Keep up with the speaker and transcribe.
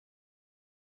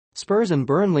Spurs and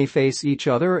Burnley face each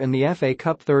other in the FA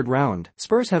Cup third round.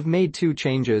 Spurs have made 2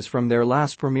 changes from their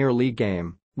last Premier League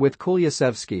game, with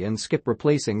Kulusevski and Skipp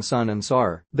replacing Son and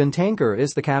Sarr. Bentancur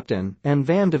is the captain, and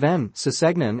Van de Ven,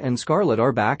 Sessegnon and Scarlett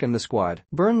are back in the squad.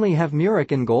 Burnley have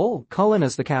Muric in goal, Cullen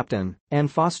as the captain,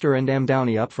 and Foster and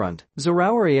Amdouni up front.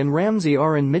 Zaroury and Ramsey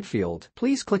are in midfield.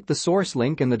 Please click the source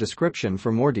link in the description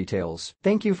for more details.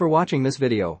 Thank you for watching this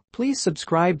video. Please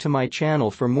subscribe to my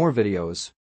channel for more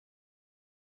videos.